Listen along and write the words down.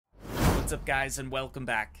What's up, guys, and welcome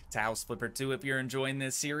back to House Flipper 2. If you're enjoying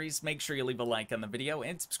this series, make sure you leave a like on the video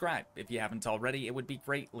and subscribe if you haven't already. It would be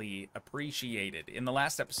greatly appreciated. In the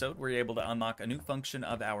last episode, we were able to unlock a new function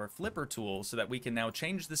of our flipper tool so that we can now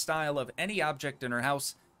change the style of any object in our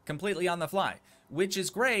house completely on the fly, which is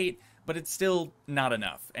great, but it's still not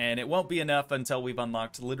enough. And it won't be enough until we've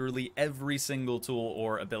unlocked literally every single tool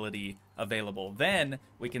or ability available. Then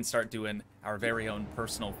we can start doing our very own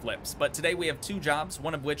personal flips. But today we have two jobs,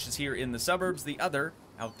 one of which is here in the suburbs, the other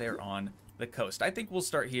out there on the coast. I think we'll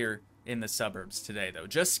start here in the suburbs today, though.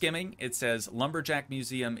 Just skimming, it says Lumberjack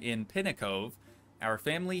Museum in Pinnacove. Our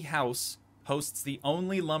family house hosts the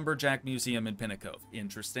only lumberjack museum in Pinnacove.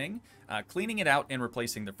 Interesting. Cleaning it out and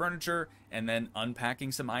replacing the furniture, and then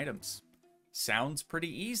unpacking some items. Sounds pretty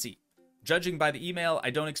easy. Judging by the email, I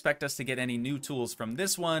don't expect us to get any new tools from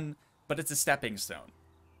this one, but it's a stepping stone,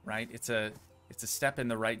 right? It's a step in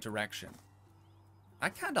the right direction. I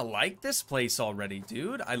kind of like this place already,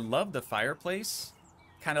 dude. I love the fireplace.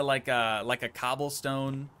 Kind of like a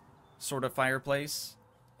cobblestone sort of fireplace.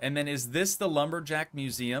 And then is this the lumberjack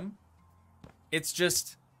museum? It's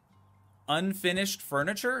just unfinished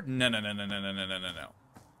furniture? No.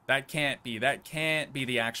 That can't be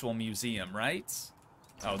the actual museum, right?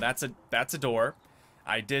 Oh, that's a door.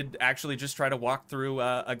 I did actually just try to walk through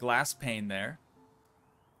a glass pane there.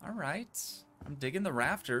 All right, I'm digging the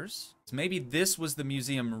rafters. So maybe this was the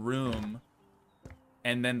museum room,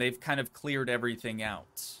 and then they've kind of cleared everything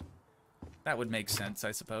out. That would make sense,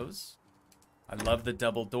 I suppose. I love the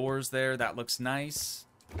double doors there. That looks nice.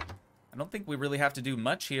 I don't think we really have to do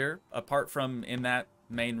much here, apart from in that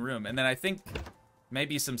main room. And then I think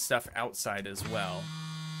maybe some stuff outside as well.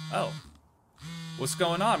 Oh. What's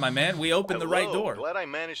going on, my man? We opened the right door. Glad I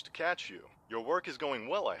managed to catch you. Your work is going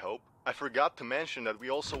well, I hope. I forgot to mention that we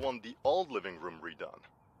also want the old living room redone.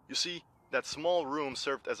 You see, that small room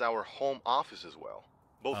served as our home office as well.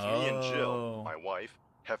 Both me and Jill, my wife,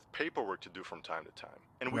 have paperwork to do from time to time.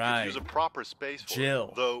 And we could use a proper space for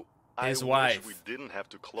it. Though his I wife. wish we didn't have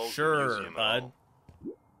to close the museum bud.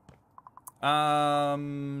 at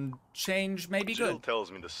all. Change may be Jill good.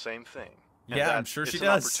 tells me the same thing. Yeah, I'm sure she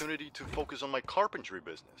does. It's an opportunity to focus on my carpentry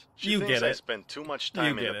business. She thinks I spend too much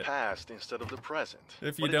time in the past instead of the present.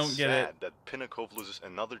 If you don't get it, that Pinnacove loses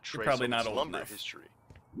another trace probably of not its old lumber enough. history.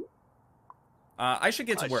 I should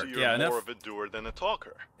get to work. I see yeah, you're enough. more of a doer than a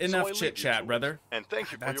talker. Enough chit chat, brother. And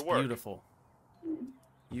thank you for That's your work. Beautiful.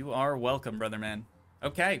 You are welcome, brother man.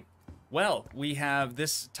 Okay. Well, we have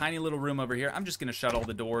this tiny little room over here. I'm just going to shut all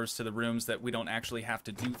the doors to the rooms that we don't actually have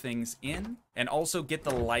to do things in. And also get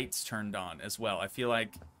the lights turned on as well. I feel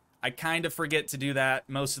like I kind of forget to do that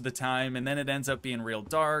most of the time. And then it ends up being real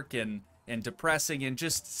dark and depressing and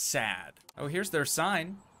just sad. Oh, here's their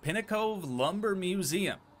sign. Pinnacove Lumber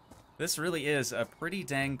Museum. This really is a pretty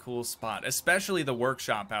dang cool spot. Especially the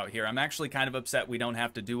workshop out here. I'm actually kind of upset we don't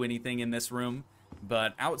have to do anything in this room.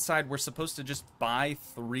 But outside, we're supposed to just buy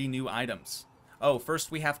 3 new items. Oh,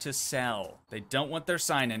 first we have to sell. They don't want their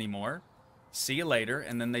sign anymore. See you later.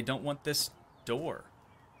 And then they don't want this door.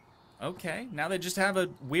 Okay, now they just have a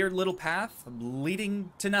weird little path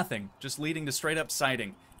leading to nothing. Just leading to straight up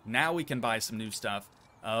siding. Now we can buy some new stuff.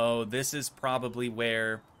 Oh, this is probably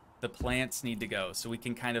where the plants need to go. So we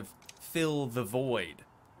can kind of fill the void.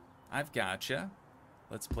 I've gotcha.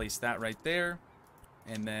 Let's place that right there.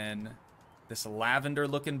 And then this lavender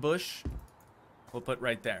looking bush, we'll put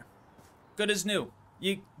right there. Good as new.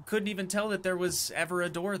 You couldn't even tell that there was ever a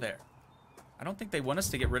door there. I don't think they want us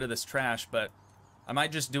to get rid of this trash, but I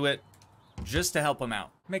might just do it just to help them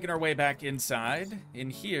out. Making our way back inside. In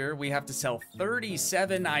here, we have to sell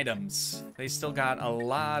 37 items. They still got a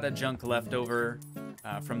lot of junk left over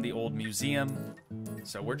from the old museum.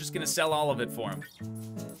 So we're just gonna sell all of it for them.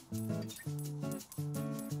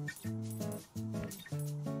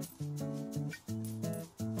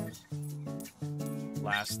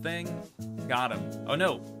 Last thing. Got him. Oh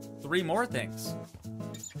no, 3 more things.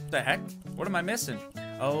 What the heck? What am I missing?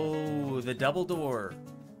 Oh, the double door.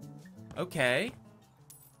 Okay.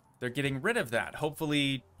 They're getting rid of that,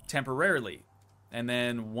 hopefully temporarily. And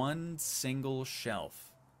then 1 single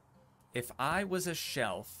shelf. If I was a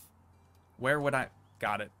shelf, where would I...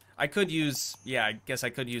 Got it. I could use... Yeah, I guess I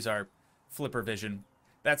could use our flipper vision.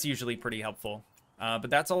 That's usually pretty helpful. But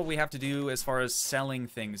that's all we have to do as far as selling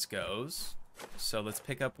things goes. So let's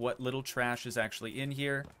pick up what little trash is actually in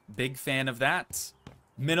here. Big fan of that.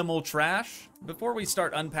 Minimal trash. Before we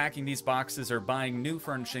start unpacking these boxes or buying new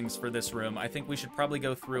furnishings for this room, I think we should probably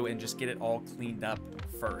go through and just get it all cleaned up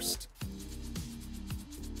first.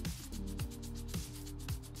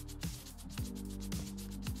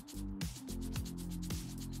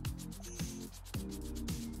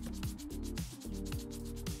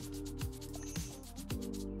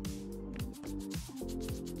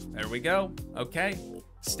 There we go. Okay.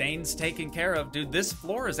 Stains taken care of. Dude, this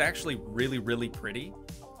floor is actually really, really pretty.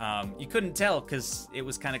 You couldn't tell because it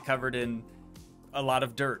was kind of covered in a lot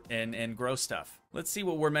of dirt and gross stuff. Let's see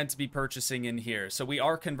what we're meant to be purchasing in here. So we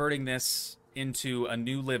are converting this into a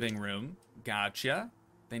new living room. Gotcha.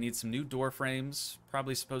 They need some new door frames.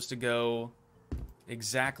 Probably supposed to go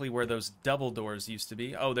exactly where those double doors used to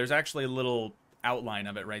be. Oh, there's actually a little outline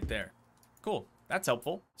of it right there. Cool. That's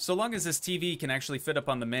helpful. So long as this TV can actually fit up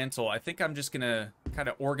on the mantle, I think I'm just gonna kind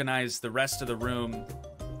of organize the rest of the room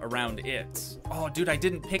around it. Oh, dude, I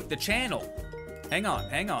didn't pick the channel. Hang on,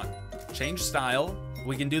 hang on. Change style.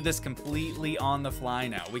 We can do this completely on the fly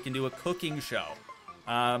now. We can do a cooking show.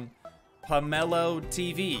 Pomelo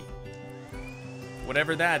TV.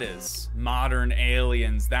 Whatever that is. Modern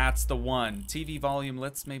Aliens, that's the one. TV volume,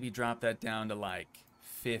 let's maybe drop that down to like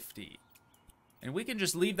 50. And we can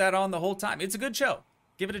just leave that on the whole time. It's a good show.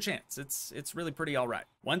 Give it a chance. It's really pretty all right.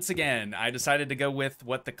 Once again, I decided to go with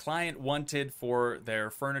what the client wanted for their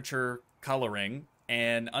furniture coloring.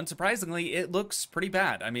 And unsurprisingly, it looks pretty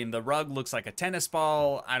bad. I mean, the rug looks like a tennis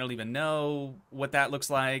ball. I don't even know what that looks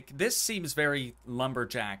like. This seems very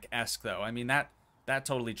lumberjack-esque, though. I mean, that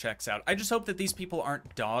totally checks out. I just hope that these people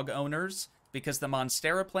aren't dog owners, because the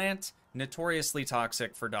Monstera plant, notoriously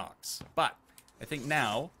toxic for dogs. But I think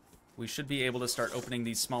now we should be able to start opening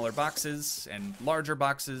these smaller boxes and larger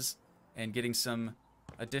boxes and getting some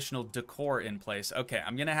additional decor in place. Okay,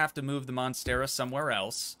 I'm gonna have to move the Monstera somewhere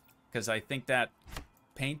else because I think that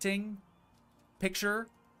painting picture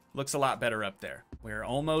looks a lot better up there. We're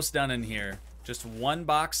almost done in here. Just one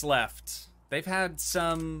box left. They've had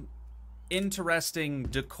some interesting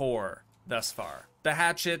decor thus far. The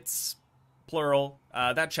hatchets, plural,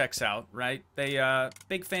 that checks out, right? They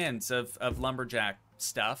big fans of lumberjack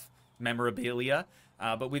stuff. Memorabilia,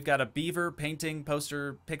 but we've got a beaver painting,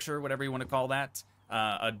 poster, picture, whatever you want to call that,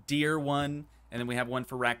 a deer one, and then we have one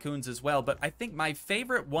for raccoons as well. But I think my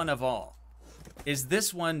favorite one of all is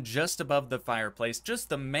this one just above the fireplace. Just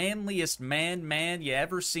the manliest man you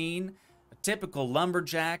ever seen. A typical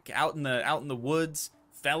lumberjack out in the woods,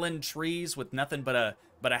 felling trees with nothing but a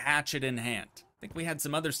hatchet in hand. I think we had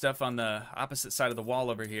some other stuff on the opposite side of the wall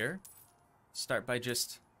over here. Start by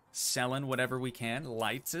just selling whatever we can.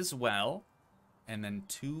 Lights as well. And then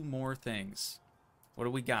two more things. What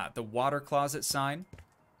do we got? The water closet sign.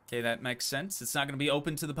 Okay, that makes sense. It's not going to be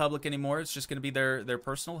open to the public anymore. It's just going to be their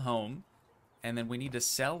personal home. And then we need to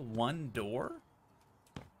sell one door?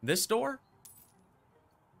 This door?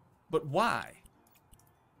 But why?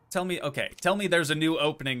 Tell me, okay, tell me there's a new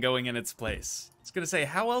opening going in its place. It's going to say,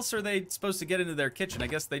 how else are they supposed to get into their kitchen? I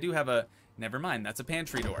guess they do have a... Never mind, that's a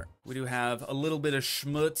pantry door. We do have a little bit of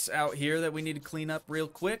schmutz out here that we need to clean up real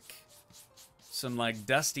quick. Some like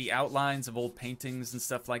dusty outlines of old paintings and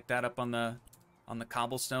stuff like that up on the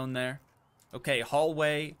cobblestone there. Okay,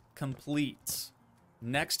 hallway complete.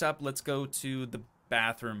 Next up, let's go to the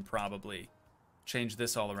bathroom probably. Change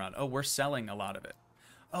this all around. Oh, we're selling a lot of it.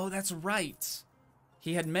 Oh, that's right.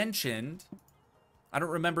 He had mentioned, I don't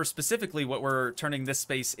remember specifically what we're turning this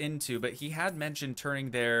space into, but he had mentioned turning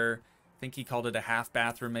their, I think he called it a half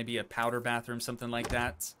bathroom, maybe a powder bathroom, something like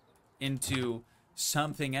that, into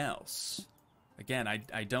something else. Again,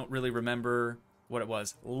 I don't really remember what it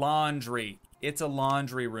was. Laundry. It's a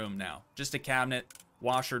laundry room now. Just a cabinet,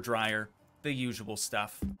 washer, dryer, the usual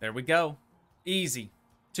stuff. There we go. Easy.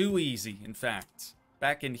 Too easy, in fact.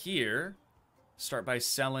 Back in here, start by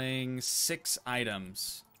selling 6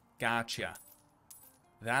 items. Gotcha.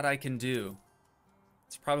 That I can do.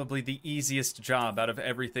 It's probably the easiest job out of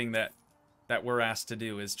everything that we're asked to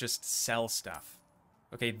do, is just sell stuff.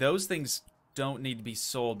 Okay, those things don't need to be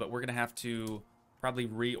sold, but we're going to have to probably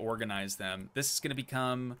reorganize them. This is going to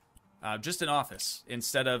become just an office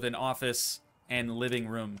instead of an office and living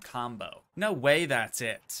room combo. No way that's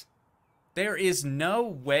it. There is no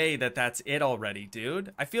way that that's it already,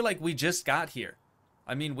 dude. I feel like we just got here.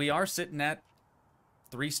 I mean, we are sitting at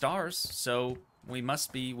 3 stars, so we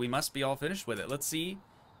must be all finished with it. Let's see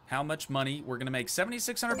how much money we're gonna make.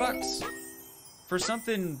 7,600 bucks for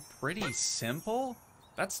something pretty simple.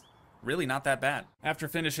 That's really not that bad. After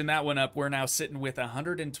finishing that one up, we're now sitting with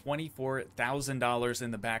 $124,000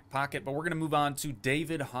 in the back pocket, but we're gonna move on to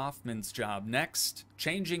David Hoffman's job next.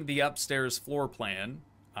 Changing the upstairs floor plan,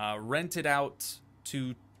 rented out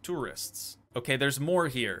to tourists. Okay, there's more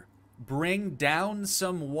here. Bring down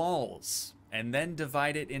some walls and then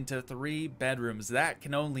divide it into 3 bedrooms. That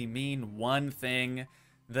can only mean one thing: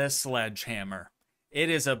 the sledgehammer. It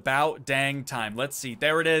is about dang time. Let's see.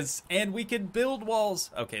 There it is. And we can build walls.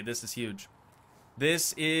 Okay, this is huge.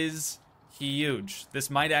 This is huge. This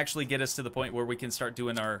might actually get us to the point where we can start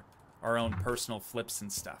doing our our own personal flips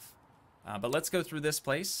and stuff. But let's go through this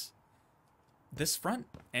place. This front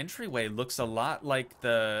entryway looks a lot like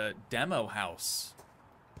the demo house.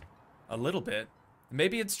 A little bit.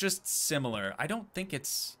 Maybe it's just similar. I don't think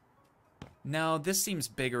it's... No, this seems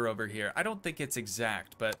bigger over here. I don't think it's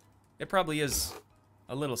exact, but it probably is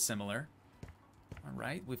a little similar. All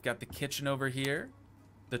right, we've got the kitchen over here.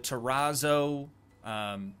 The terrazzo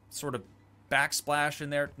sort of backsplash in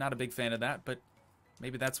there. Not a big fan of that, but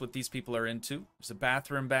maybe that's what these people are into. There's a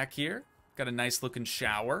bathroom back here. Got a nice looking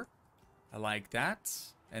shower. I like that.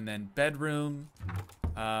 And then bedroom,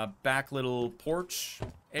 back little porch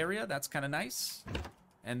area. That's kind of nice.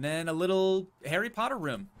 And then a little Harry Potter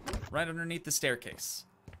room right underneath the staircase.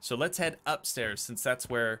 So let's head upstairs, since that's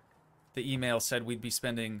where the email said we'd be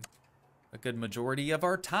spending a good majority of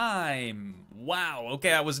our time. Wow,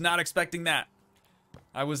 okay, I was not expecting that.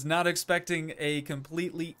 I was not expecting a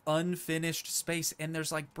completely unfinished space, and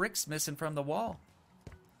there's like bricks missing from the wall.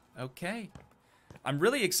 Okay. I'm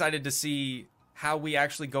really excited to see how we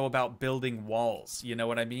actually go about building walls, you know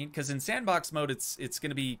what I mean? Because in sandbox mode, it's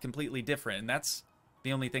going to be completely different, and that's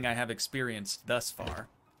the only thing I have experienced thus far.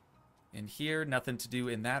 In here, nothing to do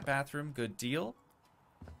in that bathroom. Good deal.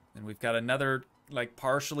 And we've got another, like,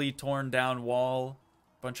 partially torn down wall.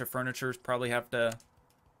 Bunch of furniture probably have to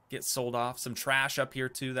get sold off. Some trash up here,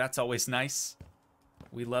 too. That's always nice.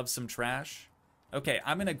 We love some trash. Okay,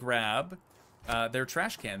 I'm going to grab their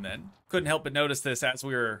trash can then. Couldn't help but notice this as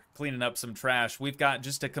we were cleaning up some trash. We've got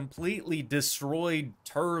just a completely destroyed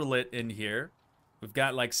turlet in here. We've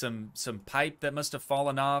got like some pipe that must have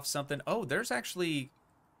fallen off, something. Oh, there's actually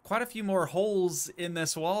quite a few more holes in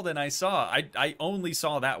this wall than I saw. I only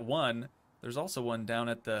saw that one. There's also one down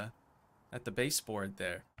at the baseboard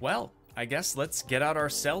there. Well, I guess let's get out our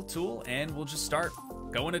sell tool and we'll just start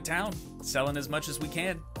going to town, selling as much as we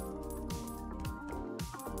can.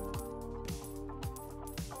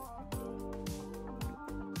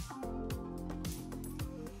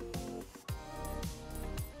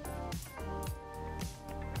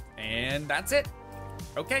 And that's it.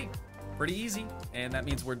 Okay, pretty easy. And that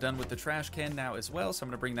means we're done with the trash can now as well, so I'm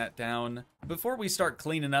gonna bring that down. Before we start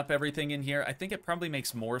cleaning up everything in here, I think it probably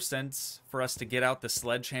makes more sense for us to get out the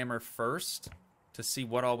sledgehammer first to see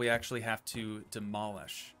what all we actually have to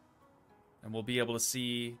demolish. And we'll be able to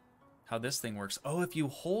see how this thing works. Oh, if you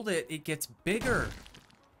hold it, it gets bigger.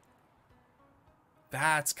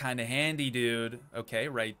 That's kind of handy, dude. Okay,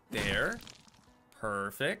 right there.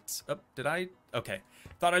 Perfect. Oh, did I? Okay.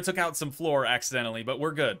 Thought I took out some floor accidentally, but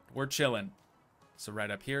we're good. We're chilling. So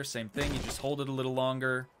right up here, same thing. You just hold it a little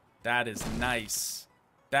longer. That is nice.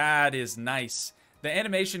 That is nice. The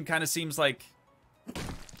animation kind of seems like...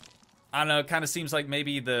 I don't know, it kind of seems like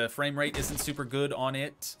maybe the frame rate isn't super good on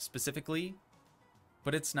it specifically.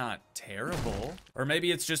 But it's not terrible. Or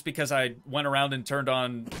maybe it's just because I went around and turned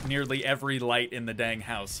on nearly every light in the dang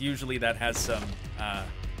house. Usually that has some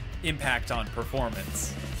impact on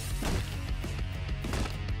performance.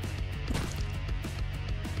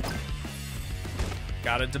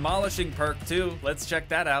 Got a demolishing perk too. Let's check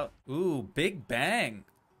that out. Ooh, big bang.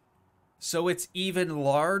 So it's even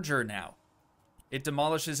larger now. It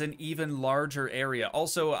demolishes an even larger area.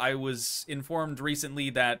 Also, I was informed recently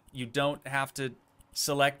that you don't have to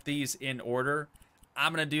select these in order.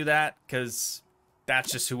 I'm gonna do that because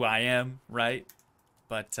that's just who I am, right?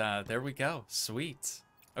 But there we go. Sweet.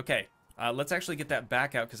 Okay, let's actually get that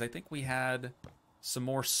back out because I think we had some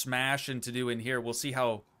more smashing to do in here. We'll see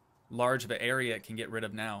how large of an area it can get rid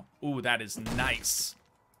of now. Ooh, that is nice.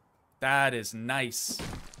 That is nice.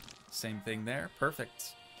 Same thing there.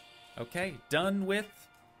 Perfect. Okay, done with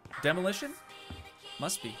demolition?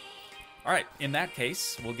 Must be. All right, in that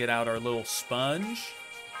case, we'll get out our little sponge,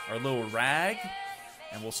 our little rag,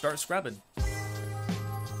 and we'll start scrubbing.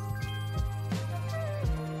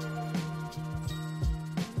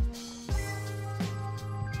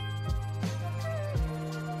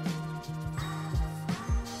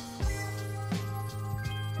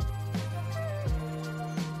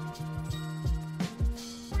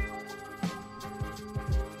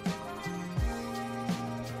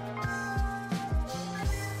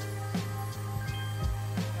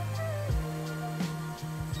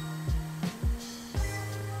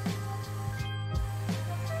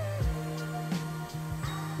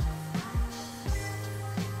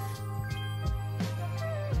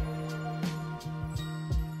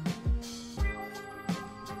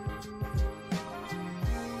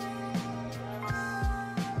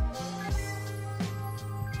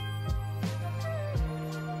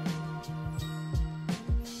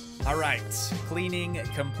 All right, cleaning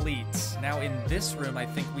complete. Now in this room, I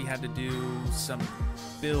think we had to do some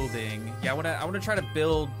building. Yeah, I want to try to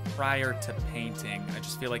build prior to painting. I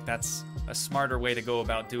just feel like that's a smarter way to go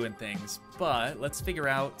about doing things. But let's figure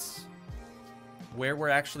out where we're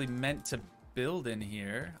actually meant to build in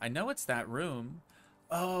here. I know it's that room.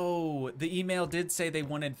 Oh, the email did say they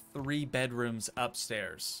wanted 3 bedrooms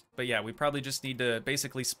upstairs. But yeah, we probably just need to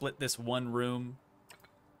basically split this one room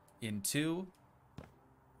in 2.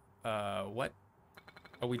 What?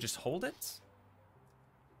 Oh, we just hold it?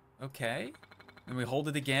 Okay. And we hold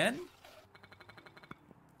it again?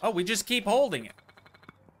 Oh, we just keep holding it.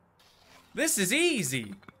 This is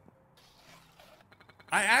easy.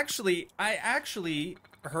 I actually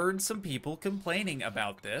heard some people complaining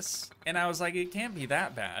about this, and I was like, it can't be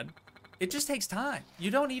that bad. It just takes time.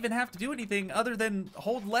 You don't even have to do anything other than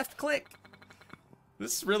hold left click.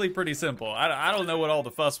 This is really pretty simple. I don't know what all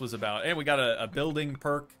the fuss was about. And we got a building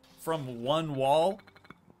perk from one wall.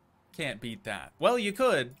 Can't beat that. Well, you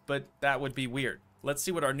could, but that would be weird. Let's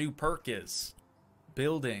see what our new perk is.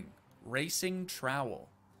 Building. Racing trowel.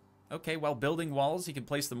 Okay, while building walls, you can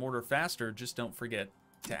place the mortar faster. Just don't forget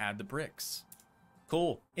to add the bricks.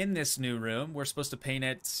 Cool. In this new room, we're supposed to paint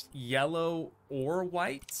it yellow or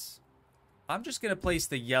white. I'm just going to place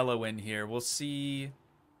the yellow in here. We'll see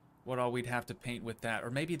what all we'd have to paint with that.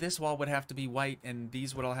 Or maybe this wall would have to be white and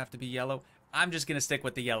these would all have to be yellow. I'm just going to stick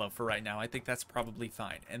with the yellow for right now. I think that's probably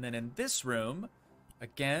fine. And then in this room,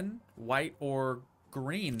 again, white or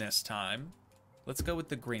green this time. Let's go with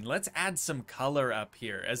the green. Let's add some color up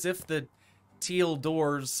here, as if the teal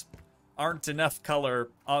doors aren't enough color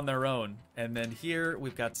on their own. And then here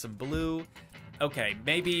we've got some blue. Okay,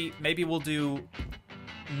 maybe we'll do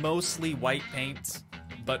mostly white paint,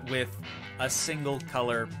 but with a single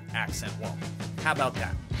color accent wall. How about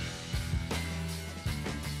that?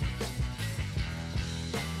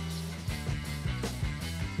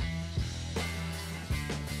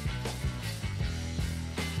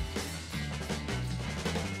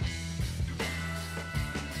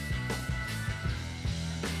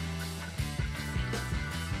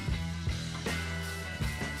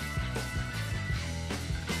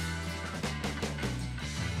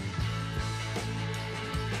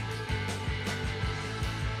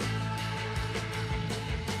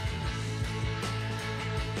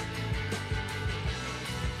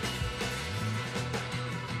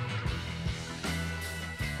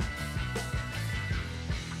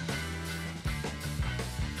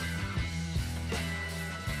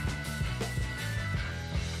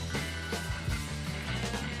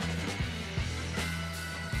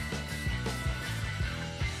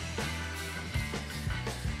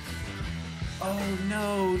 Oh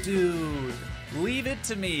no, dude. Leave it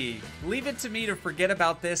to me. Leave it to me to forget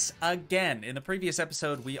about this again. In the previous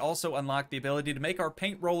episode, we also unlocked the ability to make our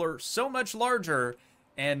paint roller so much larger,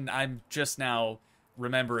 and I'm just now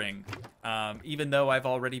remembering. Even though I've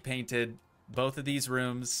already painted both of these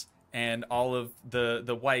rooms and all of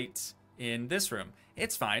the white in this room.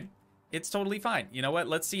 It's fine. It's totally fine. You know what?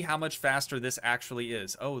 Let's see how much faster this actually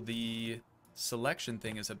is. Oh, the selection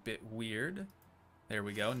thing is a bit weird. There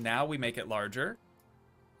we go. Now we make it larger,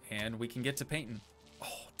 and we can get to painting.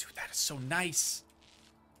 Oh, dude, that is so nice.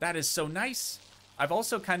 That is so nice. I've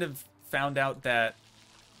also kind of found out that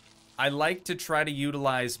I like to try to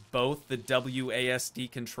utilize both the WASD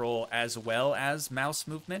control as well as mouse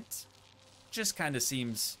movement. Just kind of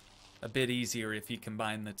seems a bit easier if you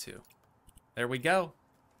combine the two. There we go.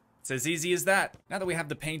 It's as easy as that. Now that we have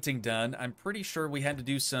the painting done, I'm pretty sure we had to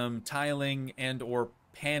do some tiling and or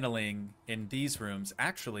paneling in these rooms.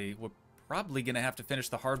 Actually, we're probably gonna have to finish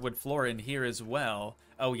the hardwood floor in here as well.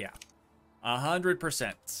 Oh yeah,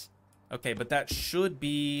 100%. Okay, but that should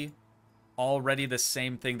be already the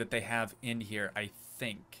same thing that they have in here, I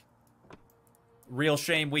think. Real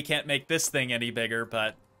shame we can't make this thing any bigger,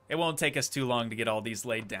 but it won't take us too long to get all these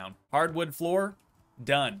laid down. Hardwood floor,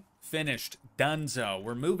 done. Finished. Donezo.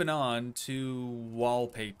 We're moving on to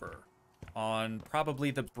wallpaper on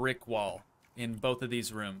probably the brick wall in both of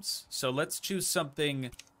these rooms. So let's choose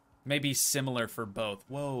something maybe similar for both.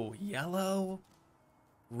 Whoa, yellow?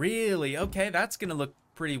 Really? Okay, that's gonna look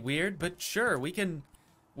pretty weird, but sure, we can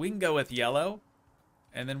go with yellow,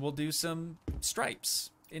 and then we'll do some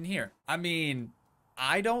stripes in here. I mean,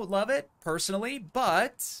 I don't love it personally,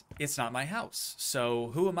 but it's not my house.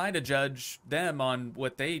 So who am I to judge them on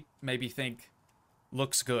what they maybe think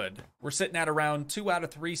looks good? We're sitting at around 2 out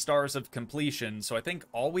of 3 stars of completion, so I think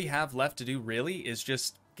all we have left to do really is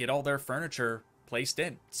just get all their furniture placed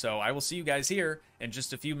in. So I will see you guys here in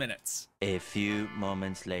just a few minutes. A few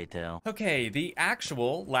moments later. Okay, the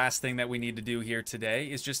actual last thing that we need to do here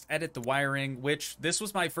today is just edit the wiring, which this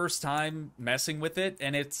was my first time messing with it,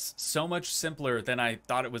 and it's so much simpler than I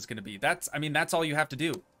thought it was going to be. That's all you have to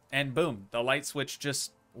do. And boom, the light switch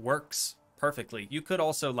just works perfectly. You could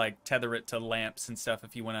also like tether it to lamps and stuff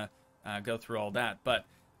if you want to go through all that. But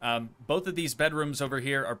both of these bedrooms over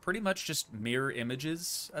here are pretty much just mirror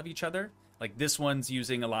images of each other. Like this one's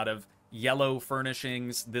using a lot of yellow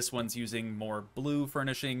furnishings. This one's using more blue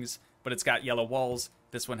furnishings, but it's got yellow walls.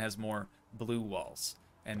 This one has more blue walls.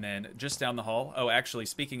 And then just down the hall. Oh, actually,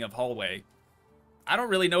 speaking of hallway, I don't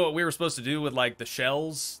really know what we were supposed to do with like the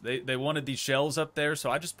shells. They wanted these shells up there, so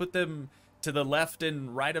I just put them to the left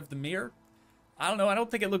and right of the mirror. I don't know. I don't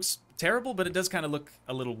think it looks terrible, but it does kind of look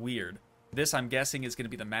a little weird. This, I'm guessing, is going to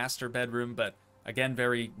be the master bedroom, but again,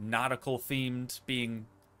 very nautical themed, being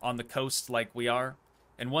on the coast like we are.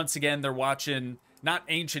 And once again, they're watching not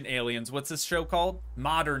Ancient Aliens. What's this show called?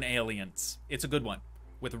 Modern Aliens. It's a good one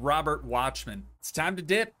with Robert Watchman. It's time to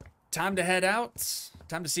dip. Time to head out.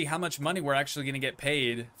 Time to see how much money we're actually going to get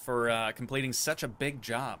paid for completing such a big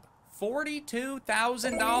job.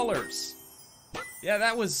 $42,000. Yeah,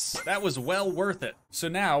 that was well worth it. So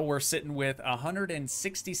now we're sitting with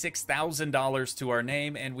 $166,000 to our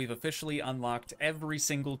name, and we've officially unlocked every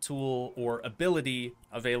single tool or ability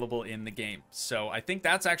available in the game. So I think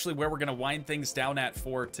that's actually where we're going to wind things down at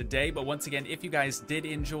for today. But once again, if you guys did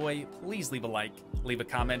enjoy, please leave a like, leave a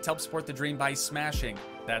comment, help support the dream by smashing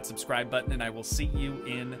that subscribe button, and I will see you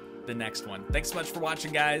in the next one. Thanks so much for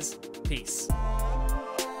watching, guys. Peace.